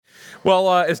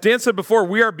Well, as Dan said before,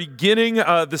 we are beginning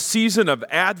the season of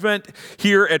Advent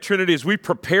here at Trinity as we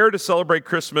prepare to celebrate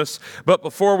Christmas. But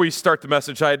before we start the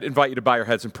message, I'd invite you to bow your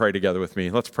heads and pray together with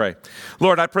me. Let's pray.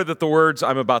 Lord, I pray that the words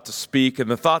I'm about to speak and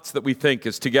the thoughts that we think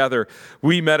as together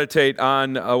we meditate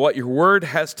on what your word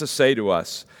has to say to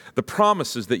us, the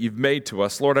promises that you've made to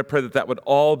us. Lord, I pray that that would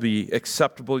all be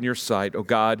acceptable in your sight, O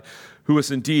God, who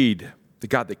is indeed the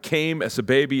God that came as a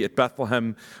baby at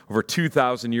Bethlehem over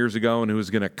 2,000 years ago and who is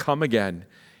going to come again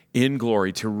in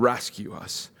glory to rescue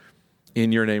us.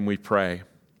 In your name we pray.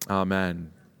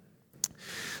 Amen.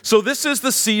 So this is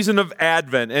the season of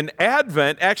Advent, and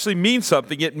Advent actually means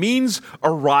something. It means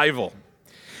arrival.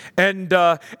 And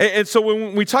so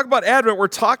when we talk about Advent, we're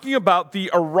talking about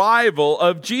the arrival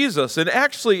of Jesus. And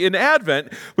actually in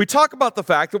Advent, we talk about the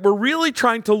fact that we're really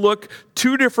trying to look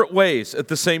two different ways at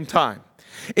the same time.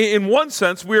 In one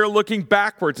sense, we are looking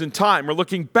backwards in time. We're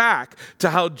looking back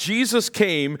to how Jesus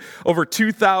came over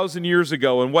 2,000 years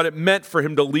ago and what it meant for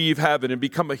him to leave heaven and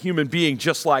become a human being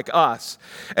just like us.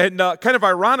 And kind of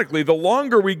ironically, the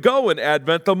longer we go in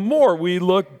Advent, the more we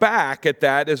look back at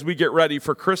that as we get ready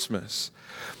for Christmas.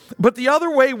 But the other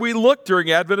way we look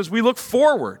during Advent is we look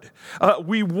forward.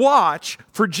 We watch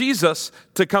for Jesus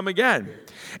to come again.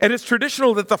 And it's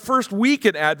traditional that the first week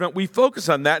in Advent, we focus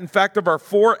on that. In fact, of our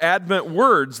 4 Advent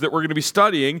words that we're going to be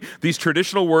studying, these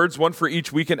traditional words, one for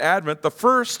each week in Advent, the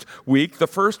first week, the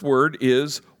first word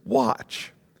is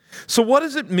watch. So what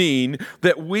does it mean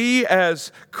that we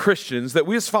as Christians, that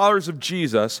we as followers of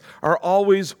Jesus are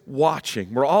always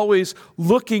watching? We're always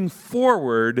looking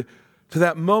forward to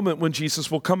that moment when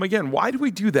Jesus will come again. Why do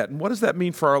we do that? And what does that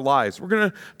mean for our lives? We're going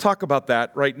to talk about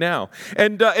that right now.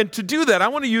 And to do that, I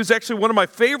want to use actually one of my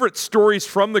favorite stories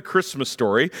from the Christmas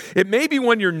story. It may be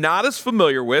one you're not as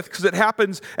familiar with because it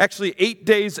happens actually 8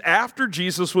 days after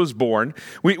Jesus was born.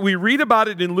 We read about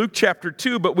it in Luke chapter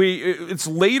 2, but it's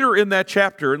later in that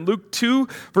chapter. In Luke 2,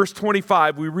 verse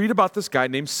 25, we read about this guy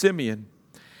named Simeon.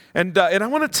 And I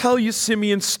want to tell you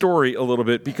Simeon's story a little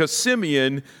bit because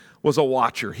Simeon was a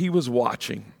watcher. He was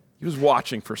watching. He was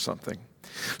watching for something.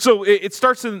 So it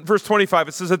starts in verse 25.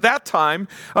 It says, at that time,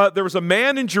 there was a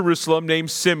man in Jerusalem named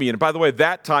Simeon. And by the way,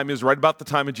 that time is right about the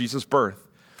time of Jesus' birth.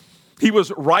 He was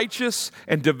righteous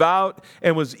and devout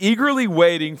and was eagerly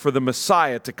waiting for the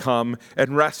Messiah to come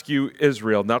and rescue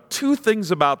Israel. Now, 2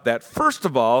 things about that. First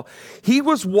of all, he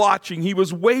was watching, he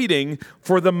was waiting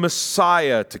for the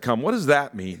Messiah to come. What does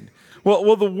that mean?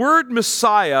 Well, the word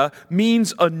Messiah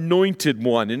means anointed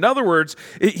one. In other words,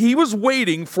 he was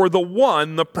waiting for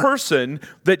the person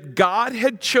that God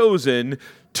had chosen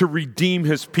to redeem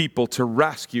his people, to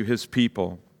rescue his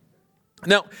people.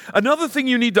 Now, another thing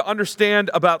you need to understand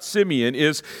about Simeon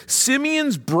is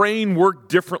Simeon's brain worked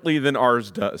differently than ours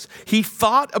does. He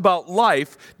thought about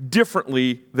life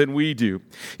differently than we do.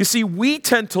 You see, we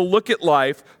tend to look at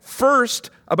life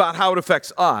first about how it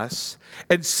affects us,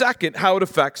 and second, how it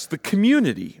affects the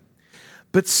community.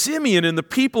 But Simeon and the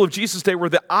people of Jesus' day were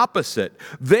the opposite.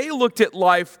 They looked at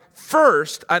life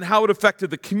first on how it affected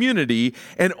the community,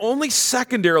 and only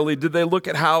secondarily did they look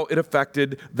at how it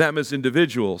affected them as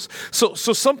individuals. So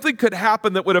something could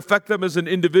happen that would affect them as an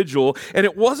individual, and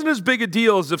it wasn't as big a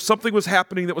deal as if something was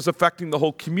happening that was affecting the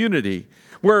whole community.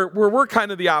 Where we're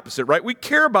kind of the opposite, right? We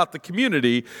care about the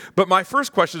community, but my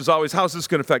first question is always, how's this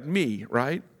going to affect me,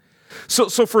 right? So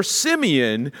for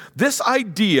Simeon, this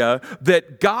idea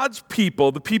that God's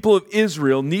people, the people of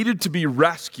Israel, needed to be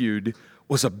rescued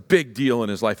was a big deal in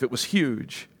his life. It was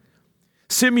huge.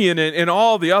 Simeon and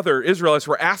all the other Israelites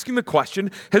were asking the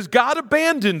question, has God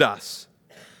abandoned us?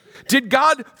 Did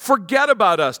God forget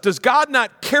about us? Does God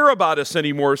not care about us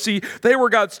anymore? See, they were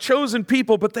God's chosen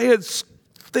people, but they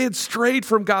had strayed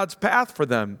from God's path for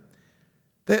them.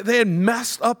 They had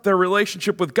messed up their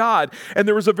relationship with God, and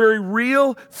there was a very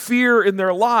real fear in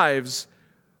their lives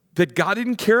that God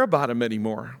didn't care about them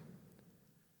anymore.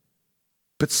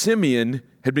 But Simeon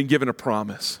had been given a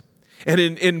promise. And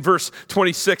in verse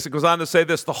 26, it goes on to say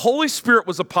this, the Holy Spirit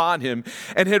was upon him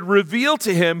and had revealed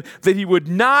to him that he would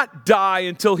not die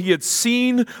until he had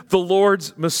seen the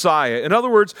Lord's Messiah. In other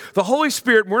words, the Holy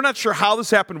Spirit, we're not sure how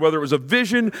this happened, whether it was a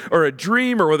vision or a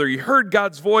dream or whether he heard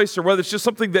God's voice or whether it's just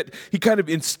something that he kind of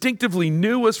instinctively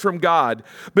knew was from God.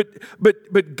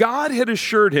 But God had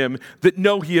assured him that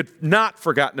no, he had not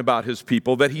forgotten about his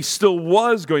people, that he still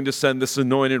was going to send this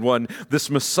anointed one, this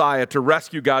Messiah, to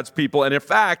rescue God's people. And in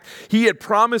fact, he had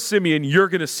promised Simeon, you're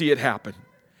going to see it happen.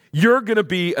 You're going to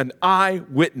be an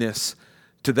eyewitness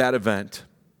to that event.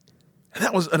 And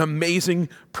that was an amazing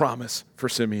promise for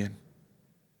Simeon.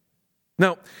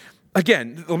 Now,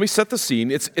 Again, let me set the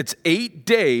scene. It's 8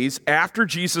 days after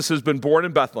Jesus has been born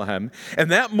in Bethlehem. And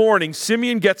that morning,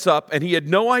 Simeon gets up, and he had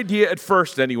no idea at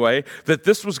first anyway that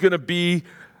this was going to be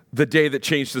the day that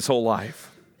changed his whole life.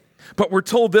 But we're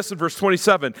told this in verse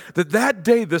 27, that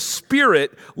day the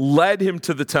Spirit led him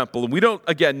to the temple. And we don't,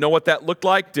 again, know what that looked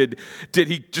like. Did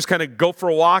he just kind of go for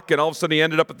a walk and all of a sudden he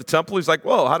ended up at the temple? He's like,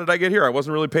 whoa, how did I get here? I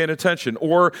wasn't really paying attention.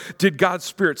 Or did God's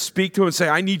Spirit speak to him and say,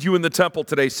 I need you in the temple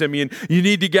today, Simeon. You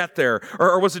need to get there.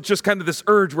 Or was it just kind of this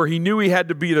urge where he knew he had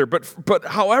to be there? But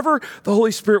however the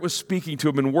Holy Spirit was speaking to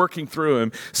him and working through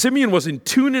him, Simeon was in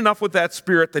tune enough with that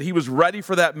Spirit that he was ready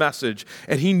for that message.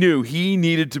 And he knew he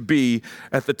needed to be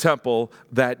at the temple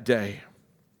that day.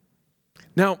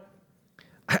 Now,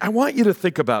 I want you to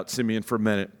think about Simeon for a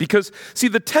minute because, see,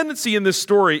 the tendency in this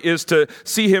story is to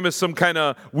see him as some kind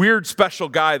of weird special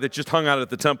guy that just hung out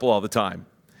at the temple all the time.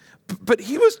 But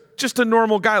he was just a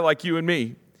normal guy like you and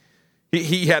me.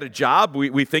 He had a job.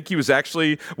 We think he was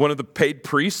actually one of the paid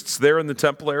priests there in the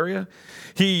temple area.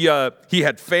 He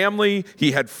had family.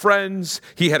 He had friends.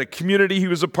 He had a community he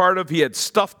was a part of. He had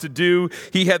stuff to do.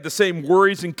 He had the same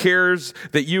worries and cares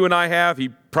that you and I have. He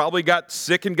probably got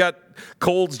sick and got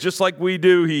colds just like we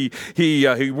do.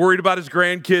 He worried about his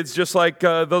grandkids just like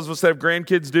those of us that have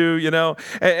grandkids do, you know.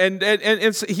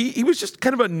 And so he was just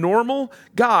kind of a normal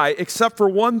guy except for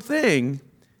one thing.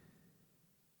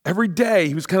 Every day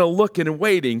he was kind of looking and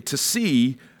waiting to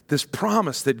see this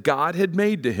promise that God had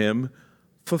made to him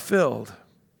fulfilled.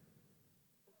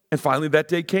 And finally that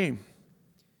day came.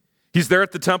 He's there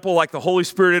at the temple like the Holy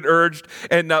Spirit had urged.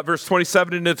 And verse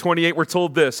 27 into 28, we're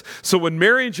told this. So when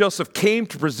Mary and Joseph came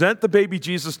to present the baby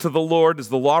Jesus to the Lord as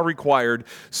the law required,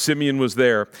 Simeon was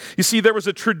there. You see, there was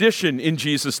a tradition in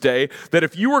Jesus' day that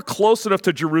if you were close enough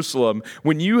to Jerusalem,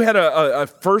 when you had a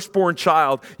firstborn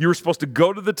child, you were supposed to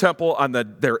go to the temple on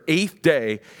their 8th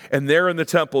day. And there in the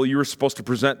temple, you were supposed to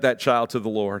present that child to the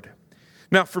Lord.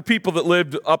 Now, for people that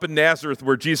lived up in Nazareth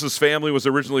where Jesus' family was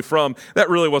originally from, that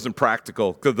really wasn't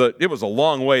practical because it was a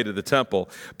long way to the temple.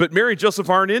 But Mary and Joseph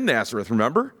aren't in Nazareth,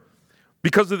 remember?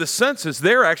 Because of the census,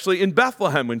 they're actually in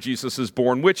Bethlehem when Jesus is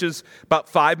born, which is about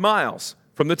 5 miles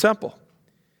from the temple.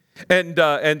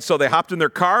 And so they hopped in their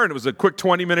car, and it was a quick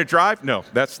 20-minute drive. No,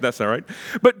 that's not right.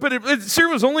 But it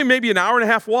was only maybe an hour and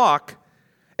a half walk.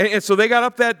 And so they got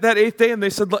up that 8th day and they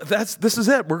said, this is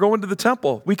it. We're going to the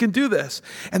temple. We can do this.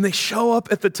 And they show up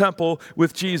at the temple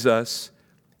with Jesus,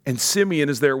 and Simeon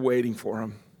is there waiting for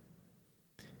him.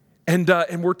 And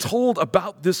we're told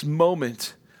about this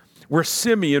moment where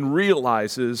Simeon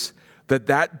realizes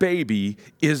that baby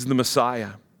is the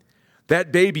Messiah.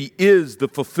 That baby is the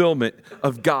fulfillment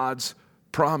of God's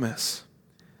promise.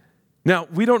 Now,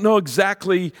 we don't know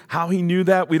exactly how he knew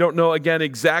that. We don't know, again,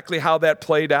 exactly how that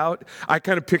played out. I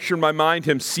kind of picture in my mind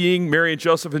him seeing Mary and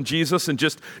Joseph and Jesus and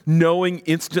just knowing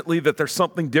instantly that there's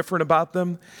something different about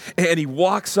them. And he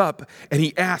walks up and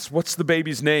he asks, what's the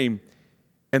baby's name?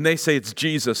 And they say it's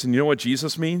Jesus. And you know what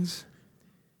Jesus means?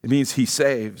 It means he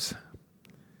saves.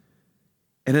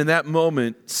 And in that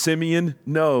moment, Simeon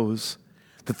knows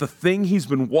that the thing he's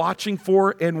been watching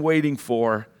for and waiting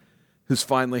for has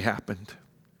finally happened.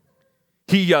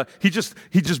 He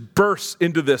just bursts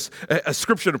into this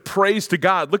ascription of praise to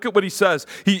God. Look at what he says.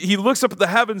 He looks up at the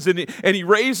heavens and he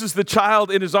raises the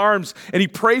child in his arms and he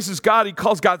praises God. He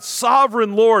calls God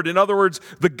sovereign Lord. In other words,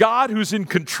 the God who's in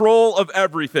control of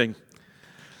everything.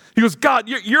 He goes, God,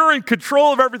 you're in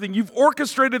control of everything. You've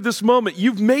orchestrated this moment.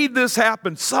 You've made this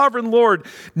happen. Sovereign Lord.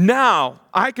 Now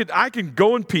I can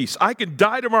go in peace. I can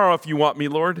die tomorrow if you want me,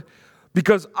 Lord.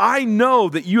 Because I know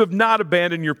that you have not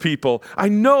abandoned your people. I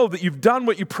know that you've done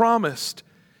what you promised.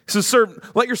 He says,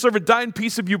 let your servant die in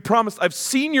peace if you promised. I've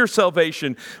seen your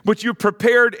salvation, which you've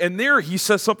prepared. And there he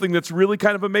says something that's really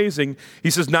kind of amazing. He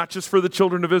says, not just for the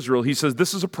children of Israel. He says,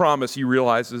 this is a promise he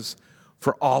realizes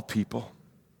for all people.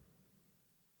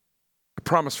 A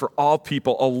promise for all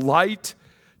people. A light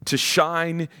to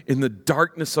shine in the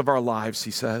darkness of our lives,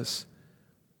 he says.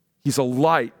 He's a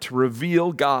light to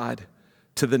reveal God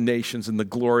to the nations and the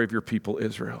glory of your people,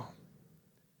 Israel.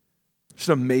 It's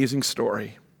an amazing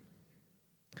story.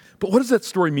 But what does that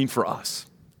story mean for us?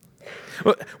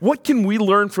 What can we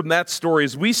learn from that story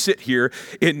as we sit here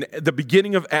in the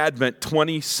beginning of Advent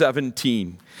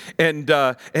 2017? And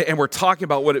we're talking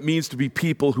about what it means to be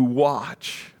people who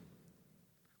watch.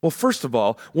 Well, first of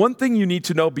all, one thing you need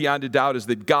to know beyond a doubt is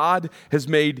that God has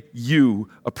made you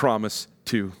a promise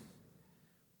too.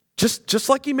 Just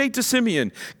like he made to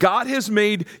Simeon, God has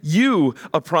made you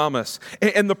a promise.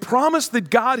 And the promise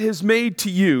that God has made to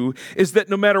you is that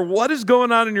no matter what is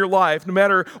going on in your life, no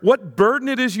matter what burden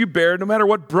it is you bear, no matter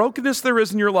what brokenness there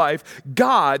is in your life,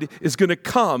 God is going to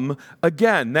come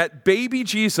again. That baby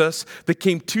Jesus that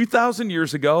came 2,000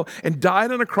 years ago and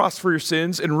died on a cross for your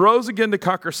sins and rose again to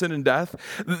conquer sin and death,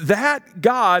 that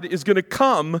God is going to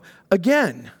come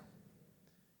again.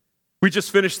 We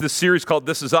just finished this series called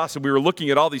This Is Us, and we were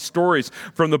looking at all these stories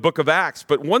from the book of Acts.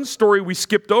 But one story we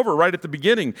skipped over right at the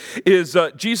beginning is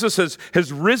Jesus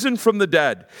has risen from the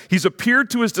dead. He's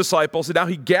appeared to his disciples, and now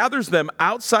he gathers them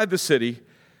outside the city.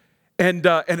 And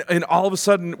all of a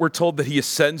sudden, we're told that he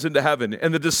ascends into heaven.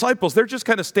 And the disciples, they're just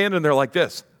kind of standing there like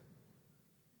this.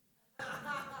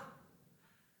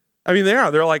 I mean, they are.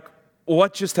 They're like,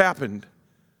 what just happened?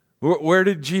 Where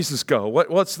did Jesus go?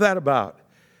 What's that about?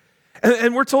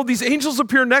 And we're told these angels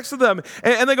appear next to them,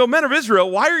 and they go, men of Israel,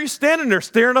 why are you standing there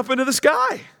staring up into the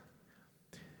sky?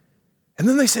 And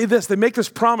then they say this, they make this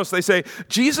promise. They say,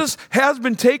 Jesus has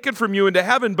been taken from you into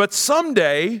heaven, but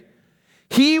someday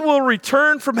he will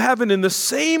return from heaven in the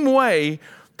same way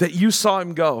that you saw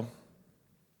him go.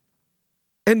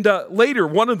 And later,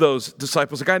 one of those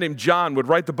disciples, a guy named John, would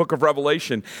write the book of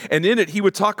Revelation, and in it he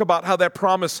would talk about how that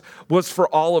promise was for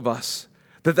all of us.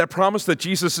 That promise that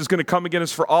Jesus is going to come again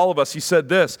is for all of us. He said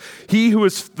this, he who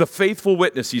is the faithful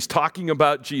witness, he's talking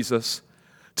about Jesus,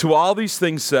 to all these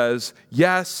things says,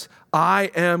 yes,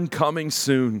 I am coming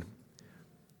soon.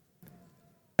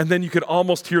 And then you can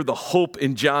almost hear the hope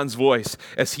in John's voice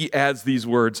as he adds these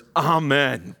words,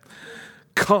 Amen.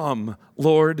 Come,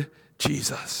 Lord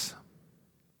Jesus.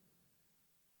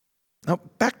 Now,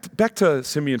 back to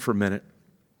Simeon for a minute.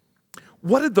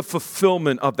 What did the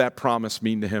fulfillment of that promise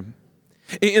mean to him?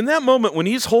 In that moment, when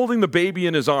he's holding the baby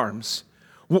in his arms,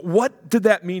 what did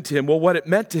that mean to him? Well, what it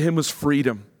meant to him was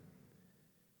freedom.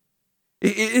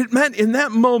 It meant in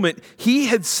that moment, he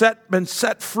had been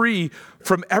set free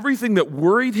from everything that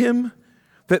worried him,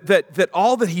 that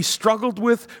all that he struggled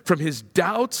with, from his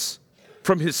doubts,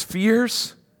 from his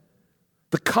fears.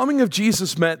 The coming of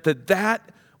Jesus meant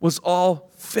that was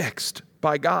all fixed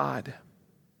by God.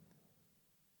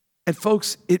 And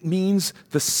folks, it means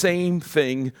the same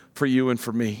thing for you and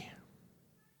for me.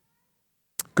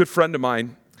 A good friend of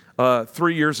mine,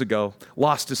 3 years ago,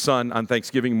 lost his son on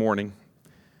Thanksgiving morning.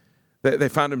 They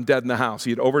found him dead in the house. He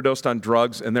had overdosed on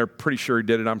drugs, and they're pretty sure he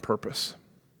did it on purpose.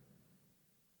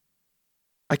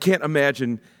 I can't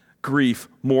imagine grief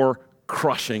more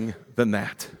crushing than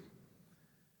that.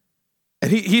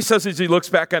 And he says as he looks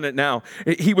back on it now,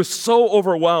 he was so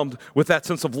overwhelmed with that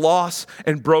sense of loss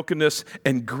and brokenness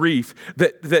and grief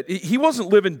that he wasn't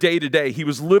living day to day. He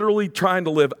was literally trying to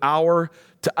live hour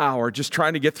to hour, just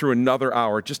trying to get through another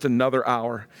hour, just another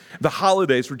hour. The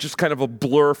holidays were just kind of a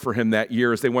blur for him that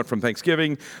year as they went from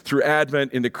Thanksgiving through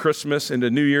Advent into Christmas into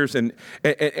New Year's. And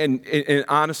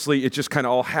honestly, it just kind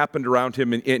of all happened around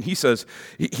him. And he says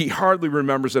he hardly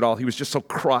remembers it all. He was just so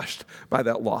crushed by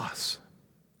that loss.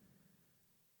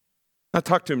 I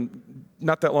talked to him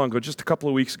not that long ago, just a couple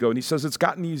of weeks ago, and he says it's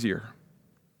gotten easier.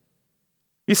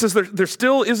 He says there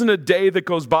still isn't a day that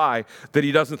goes by that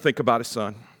he doesn't think about his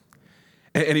son.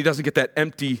 And he doesn't get that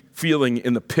empty feeling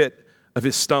in the pit of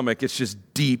his stomach. It's just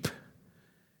deep.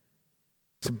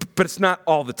 But it's not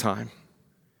all the time.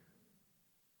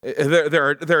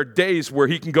 There are days where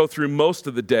he can go through most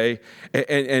of the day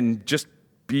and just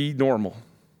be normal.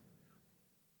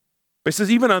 But he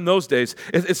says even on those days,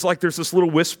 it's like there's this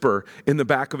little whisper in the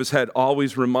back of his head,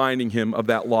 always reminding him of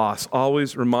that loss,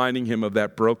 always reminding him of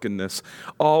that brokenness,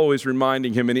 always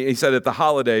reminding him. And he said at the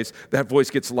holidays, that voice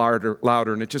gets louder,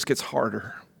 and it just gets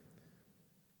harder.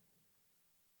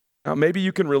 Now, maybe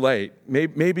you can relate.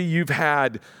 Maybe you've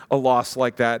had a loss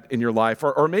like that in your life,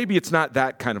 or maybe it's not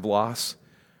that kind of loss.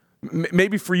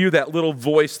 Maybe for you, that little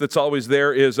voice that's always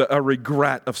there is a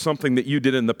regret of something that you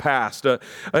did in the past,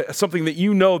 something that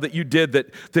you know that you did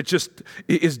that just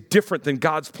is different than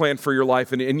God's plan for your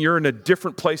life, and you're in a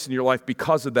different place in your life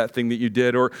because of that thing that you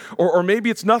did. Or maybe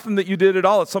it's nothing that you did at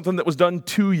all. It's something that was done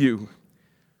to you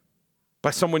by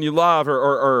someone you love,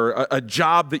 or a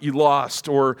job that you lost,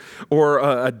 or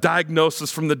a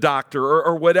diagnosis from the doctor,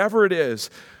 or whatever it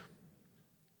is.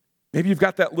 Maybe you've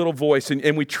got that little voice,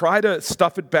 and we try to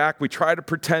stuff it back. We try to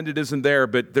pretend it isn't there,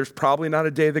 but there's probably not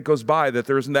a day that goes by that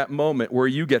there isn't that moment where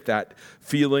you get that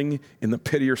feeling in the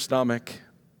pit of your stomach,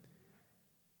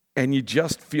 and you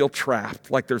just feel trapped,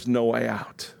 like there's no way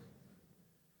out.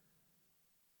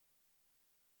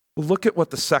 Well, look at what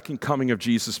the second coming of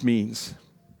Jesus means.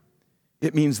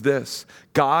 It means this: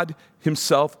 God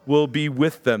himself will be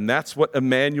with them. That's what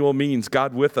Emmanuel means,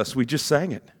 God with us. We just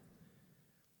sang it.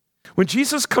 When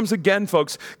Jesus comes again,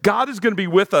 folks, God is going to be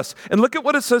with us. And look at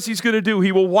what it says he's going to do.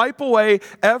 He will wipe away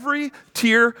every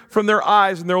tear from their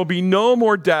eyes, and there will be no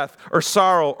more death or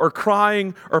sorrow or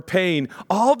crying or pain.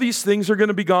 All these things are going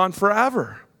to be gone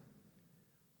forever.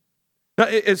 Now,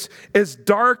 as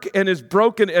dark and as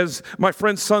broken as my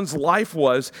friend's son's life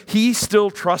was, he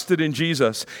still trusted in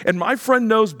Jesus. And my friend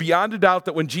knows beyond a doubt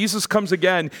that when Jesus comes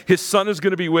again, his son is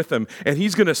going to be with him. And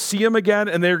he's going to see him again,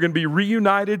 and they're going to be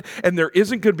reunited, and there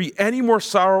isn't going to be any more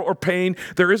sorrow or pain.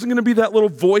 There isn't going to be that little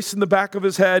voice in the back of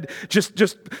his head just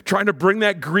trying to bring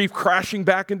that grief crashing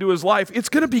back into his life. It's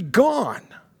going to be gone.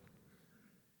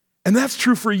 And that's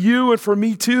true for you and for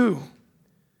me too.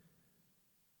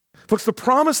 Folks, the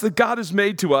promise that God has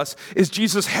made to us is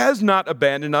Jesus has not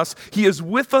abandoned us. He is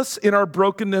with us in our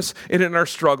brokenness and in our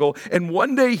struggle. And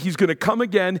one day he's going to come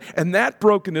again, and that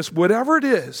brokenness, whatever it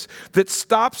is that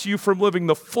stops you from living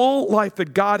the full life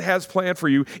that God has planned for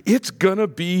you, it's going to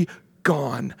be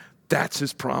gone. That's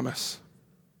his promise.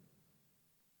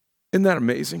 Isn't that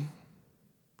amazing?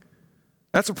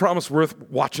 That's a promise worth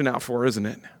watching out for, isn't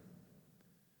it?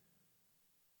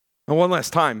 And one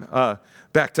last time,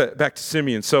 back to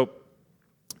Simeon. So,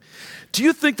 do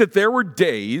you think that there were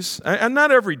days, and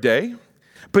not every day,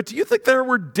 but do you think there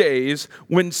were days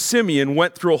when Simeon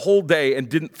went through a whole day and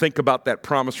didn't think about that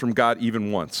promise from God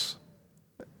even once?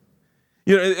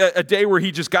 You know, a day where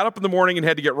he just got up in the morning and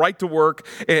had to get right to work,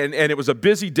 and it was a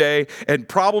busy day, and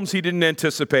problems he didn't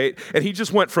anticipate, and he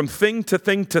just went from thing to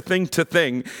thing to thing to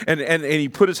thing, and he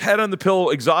put his head on the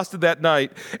pillow, exhausted that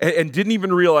night, and didn't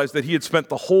even realize that he had spent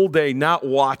the whole day not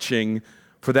watching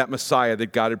for that Messiah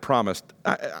that God had promised.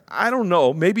 I don't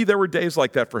know. Maybe there were days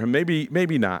like that for him.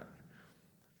 Maybe not.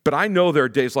 But I know there are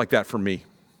days like that for me,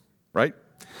 right?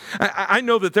 I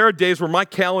know that there are days where my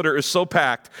calendar is so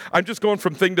packed, I'm just going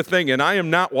from thing to thing, and I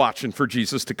am not watching for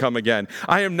Jesus to come again.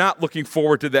 I am not looking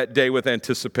forward to that day with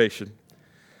anticipation.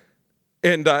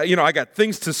 And, I got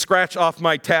things to scratch off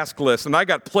my task list, and I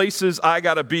got places I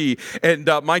got to be, and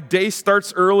my day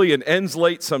starts early and ends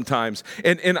late sometimes.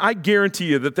 And I guarantee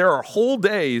you that there are whole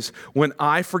days when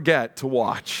I forget to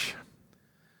watch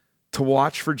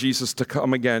for Jesus to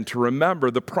come again, to remember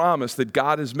the promise that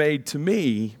God has made to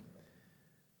me,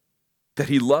 that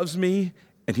he loves me,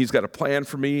 and he's got a plan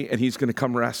for me, and he's going to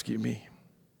come rescue me.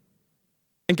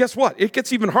 And guess what? It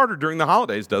gets even harder during the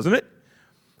holidays, doesn't it?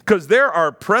 Because there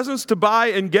are presents to buy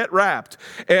and get wrapped,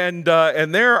 and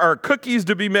there are cookies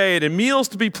to be made, and meals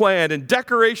to be planned, and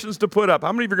decorations to put up.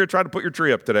 How many of you are going to try to put your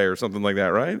tree up today or something like that,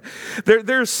 right?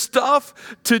 There's stuff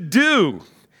to do,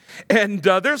 and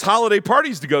there's holiday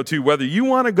parties to go to, whether you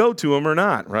want to go to them or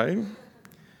not, right?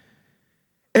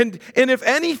 And if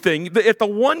anything, at the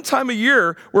one time of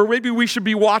year where maybe we should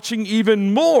be watching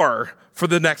even more for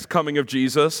the next coming of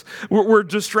Jesus, we're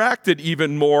distracted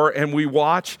even more and we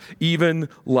watch even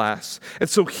less. And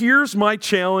so here's my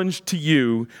challenge to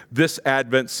you this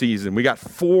Advent season. We got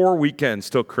 4 weekends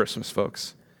till Christmas,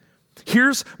 folks.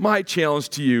 Here's my challenge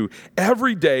to you.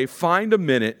 Every day, find a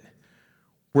minute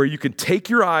where you can take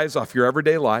your eyes off your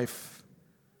everyday life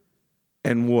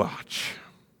and watch.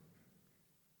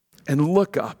 And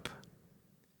look up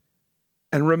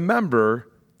and remember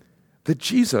that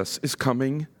Jesus is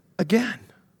coming again.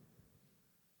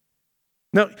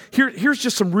 Now, here's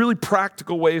just some really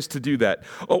practical ways to do that.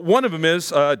 One of them is,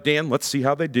 Dan, let's see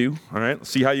how they do. All right, let's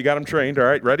see how you got them trained. All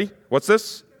right, ready? What's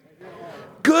this?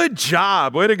 Good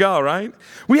job. Way to go, right?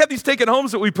 We have these take-it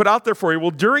homes that we put out there for you.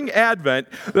 Well, during Advent,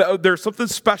 there's something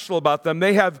special about them.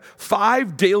 They have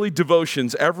 5 daily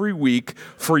devotions every week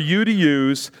for you to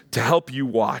use to help you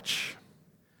watch,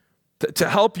 to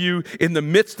help you in the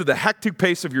midst of the hectic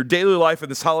pace of your daily life in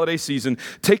this holiday season.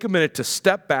 Take a minute to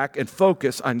step back and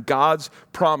focus on God's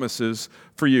promises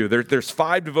for you. There's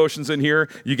 5 devotions in here.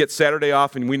 You get Saturday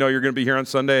off, and we know you're going to be here on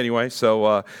Sunday anyway,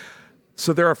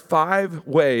 So there are 5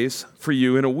 ways for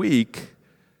you in a week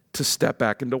to step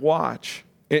back and to watch.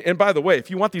 And by the way, if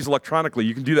you want these electronically,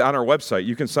 you can do that on our website.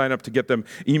 You can sign up to get them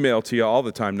emailed to you all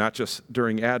the time, not just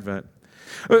during Advent.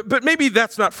 But maybe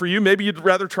that's not for you. Maybe you'd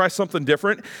rather try something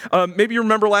different. Maybe you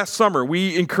remember last summer,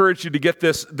 we encouraged you to get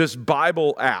this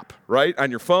Bible app, right, on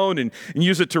your phone and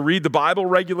use it to read the Bible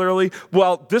regularly.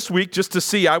 Well, this week, just to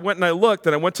see, I went and I looked,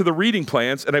 and I went to the reading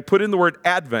plans, and I put in the word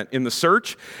Advent in the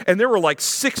search, and there were like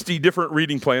 60 different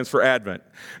reading plans for Advent.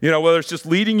 You know, whether it's just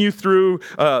leading you through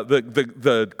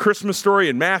the Christmas story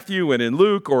in Matthew and in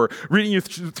Luke, or reading you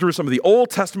through some of the Old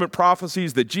Testament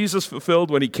prophecies that Jesus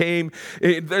fulfilled when he came.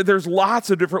 There's lots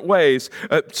of different ways.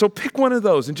 So pick one of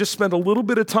those and just spend a little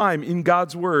bit of time in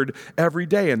God's Word every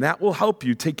day, and that will help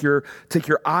you take your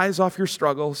eyes off your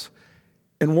struggles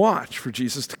and watch for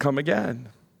Jesus to come again.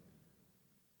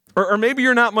 Or maybe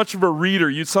you're not much of a reader.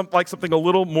 You'd like something a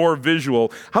little more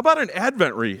visual. How about an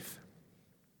Advent wreath?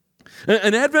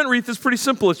 An Advent wreath is pretty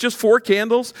simple. It's just 4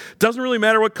 candles. Doesn't really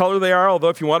matter what color they are, although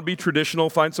if you want to be traditional,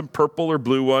 find some purple or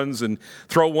blue ones and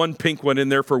throw one pink one in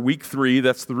there for week 3.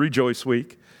 That's the Rejoice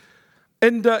week.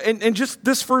 And just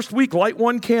this first week, light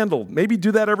one candle. Maybe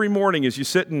do that every morning as you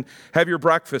sit and have your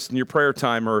breakfast and your prayer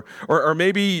time, or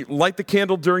maybe light the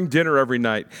candle during dinner every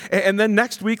night. And then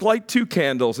next week, light 2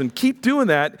 candles, and keep doing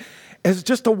that as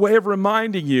just a way of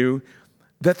reminding you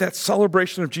that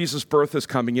celebration of Jesus' birth is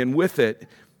coming in with it,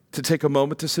 to take a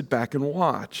moment to sit back and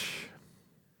watch.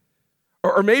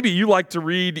 Or maybe you like to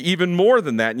read even more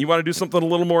than that and you want to do something a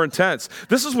little more intense.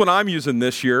 This is what I'm using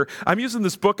this year. I'm using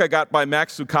this book I got by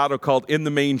Max Lucado called In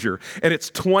the Manger. And it's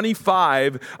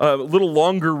 25 little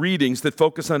longer readings that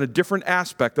focus on a different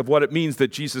aspect of what it means that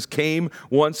Jesus came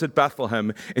once at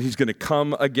Bethlehem and he's going to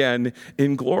come again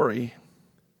in glory.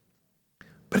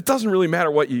 But it doesn't really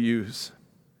matter what you use.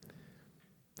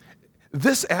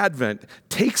 This Advent,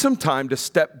 take some time to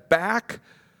step back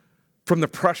from the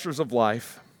pressures of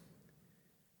life,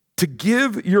 to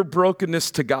give your brokenness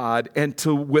to God, and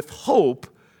to, with hope,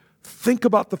 think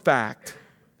about the fact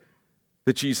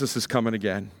that Jesus is coming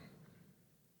again.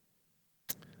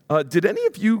 Did any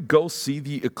of you go see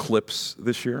the eclipse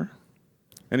this year?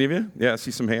 Any of you? Yeah, I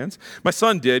see some hands. My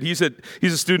son did. He's a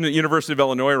student at the University of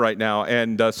Illinois right now,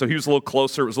 and so he was a little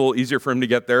closer. It was a little easier for him to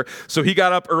get there. So he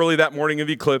got up early that morning of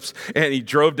the eclipse, and he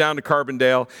drove down to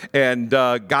Carbondale and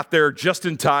got there just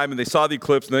in time, and they saw the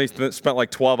eclipse, and then he spent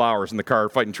like 12 hours in the car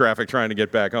fighting traffic trying to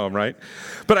get back home, right?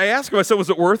 But I asked him, I said, was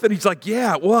it worth it? He's like,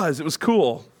 yeah, it was. It was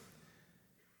cool.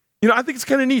 You know, I think it's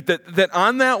kind of neat that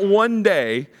on that one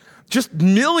day, just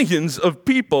millions of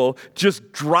people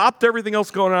just dropped everything else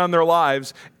going on in their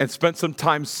lives and spent some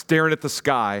time staring at the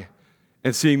sky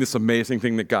and seeing this amazing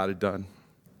thing that God had done.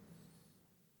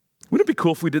 Wouldn't it be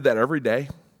cool if we did that every day?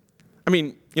 I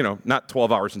mean, you know, not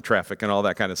 12 hours in traffic and all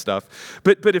that kind of stuff.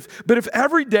 But if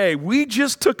every day we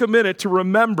just took a minute to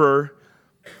remember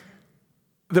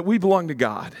that we belong to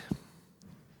God,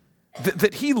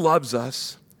 that He loves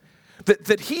us,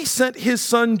 that He sent His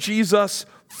Son Jesus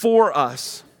for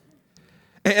us,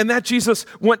 and that Jesus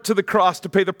went to the cross to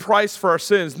pay the price for our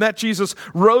sins. And that Jesus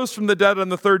rose from the dead on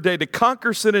the 3rd day to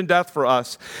conquer sin and death for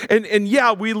us. And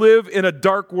yeah, we live in a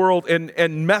dark world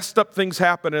and messed up things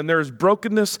happen. And there's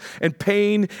brokenness and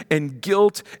pain and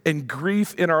guilt and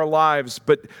grief in our lives.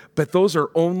 But those are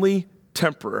only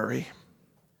temporary.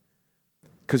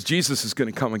 Because Jesus is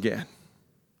going to come again.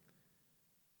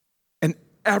 And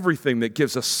everything that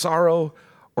gives us sorrow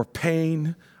or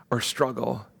pain or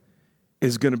struggle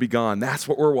is going to be gone. That's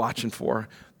what we're watching for.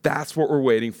 That's what we're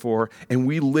waiting for. And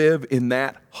we live in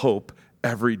that hope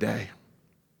every day.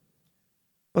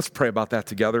 Let's pray about that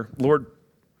together. Lord,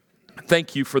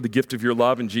 thank you for the gift of your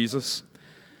love in Jesus.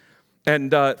 And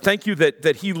thank you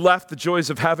that He left the joys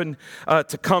of heaven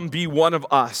to come be one of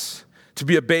us, to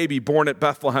be a baby born at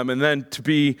Bethlehem, and then to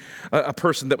be a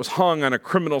person that was hung on a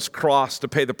criminal's cross to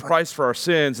pay the price for our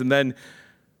sins, and then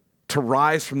to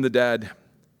rise from the dead,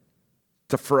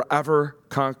 to forever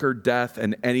conquer death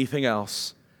and anything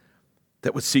else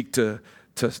that would seek to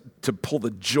pull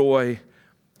the joy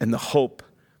and the hope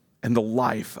and the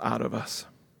life out of us.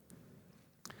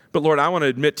 But Lord, I want to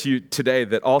admit to you today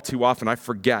that all too often I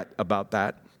forget about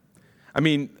that. I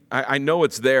mean, I know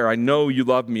it's there. I know you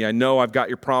love me. I know I've got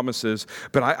your promises.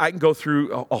 But I can go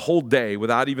through a whole day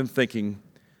without even thinking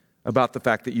about the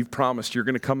fact that you've promised you're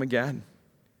going to come again.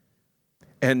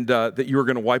 And that you are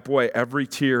going to wipe away every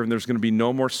tear, and there's going to be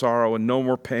no more sorrow and no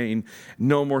more pain,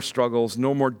 no more struggles,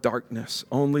 no more darkness,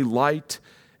 only light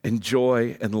and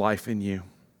joy and life in you.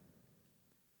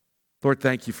 Lord,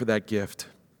 thank you for that gift.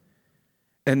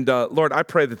 And Lord, I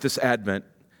pray that this Advent,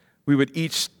 we would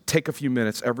each take a few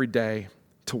minutes every day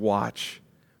to watch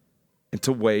and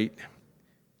to wait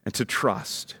and to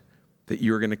trust that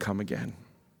you are going to come again.